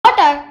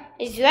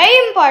is very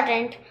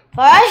important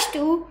for us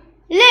to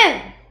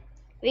live.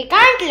 We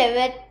can't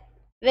live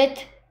with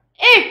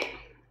it.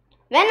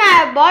 When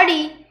our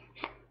body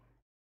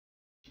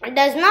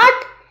does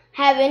not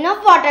have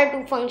enough water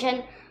to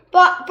function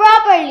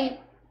properly,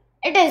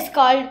 it is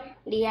called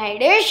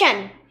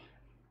dehydration.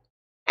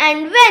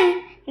 And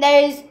when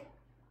there is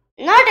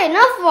not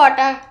enough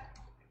water,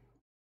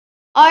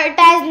 or it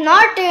has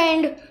not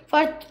rained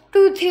for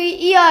 2-3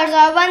 years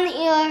or 1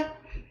 year,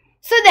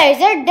 so there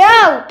is a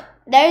drought.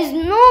 There is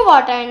no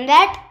water in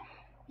that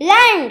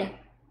land.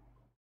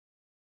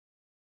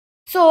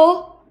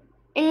 So,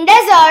 in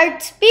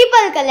deserts,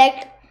 people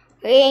collect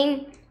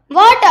rain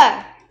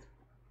water,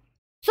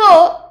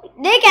 so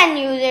they can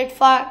use it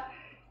for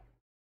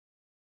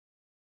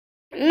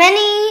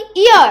many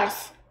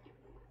years.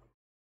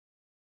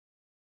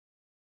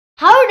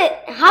 How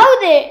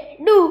they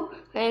do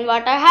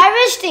rainwater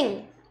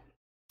harvesting?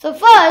 So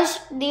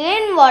first, the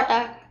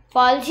rainwater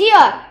falls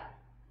here.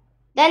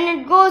 Then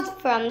it goes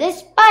from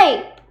this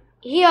pipe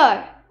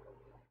here.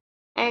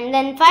 And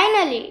then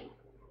finally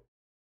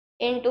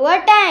into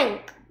a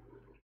tank.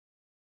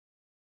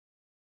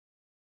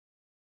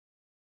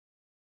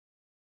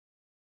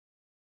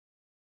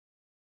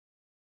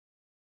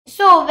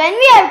 So when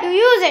we have to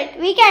use it,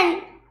 we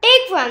can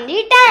take from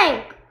the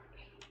tank.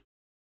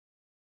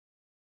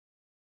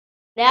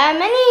 There are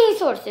many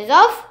sources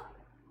of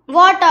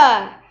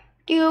water: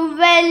 tube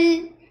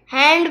well,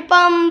 hand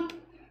pump,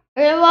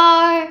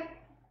 river,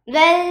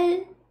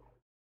 well,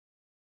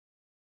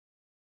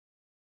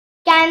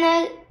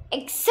 canal,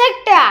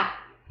 etc.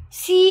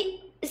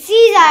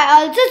 Seas are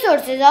also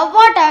sources of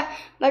water,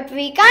 but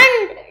we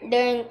can't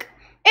drink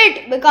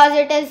it because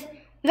it is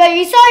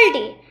very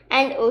salty,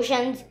 and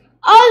oceans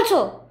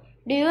also.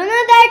 Do you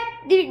know that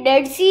the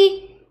Dead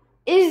Sea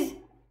is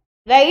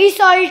very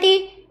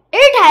salty?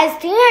 It has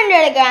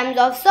 300 grams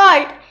of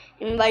salt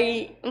in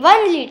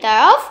 1 liter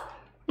of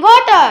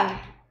water.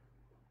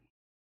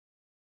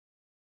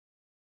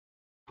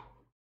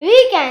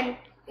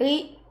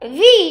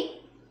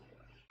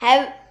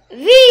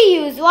 We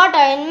use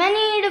water in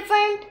many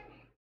different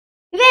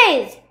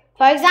ways.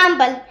 For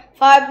example,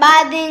 for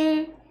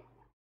bathing,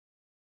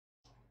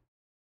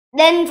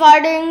 then for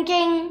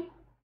drinking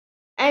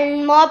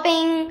and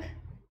mopping,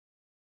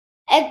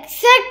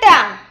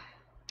 etc.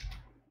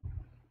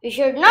 We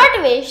should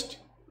not waste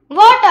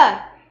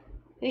water.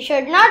 We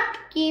should not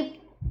keep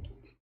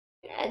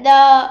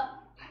the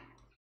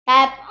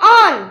tap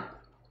on.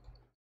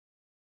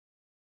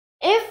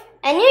 If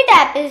any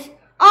tap is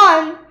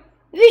on,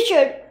 we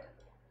should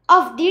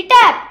off the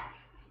tap.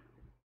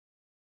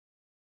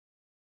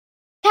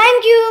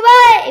 Thank you.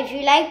 Bye. If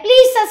you like,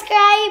 please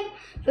subscribe.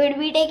 We'll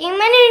be taking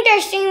many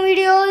interesting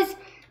videos.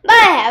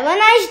 Bye. Have a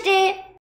nice day.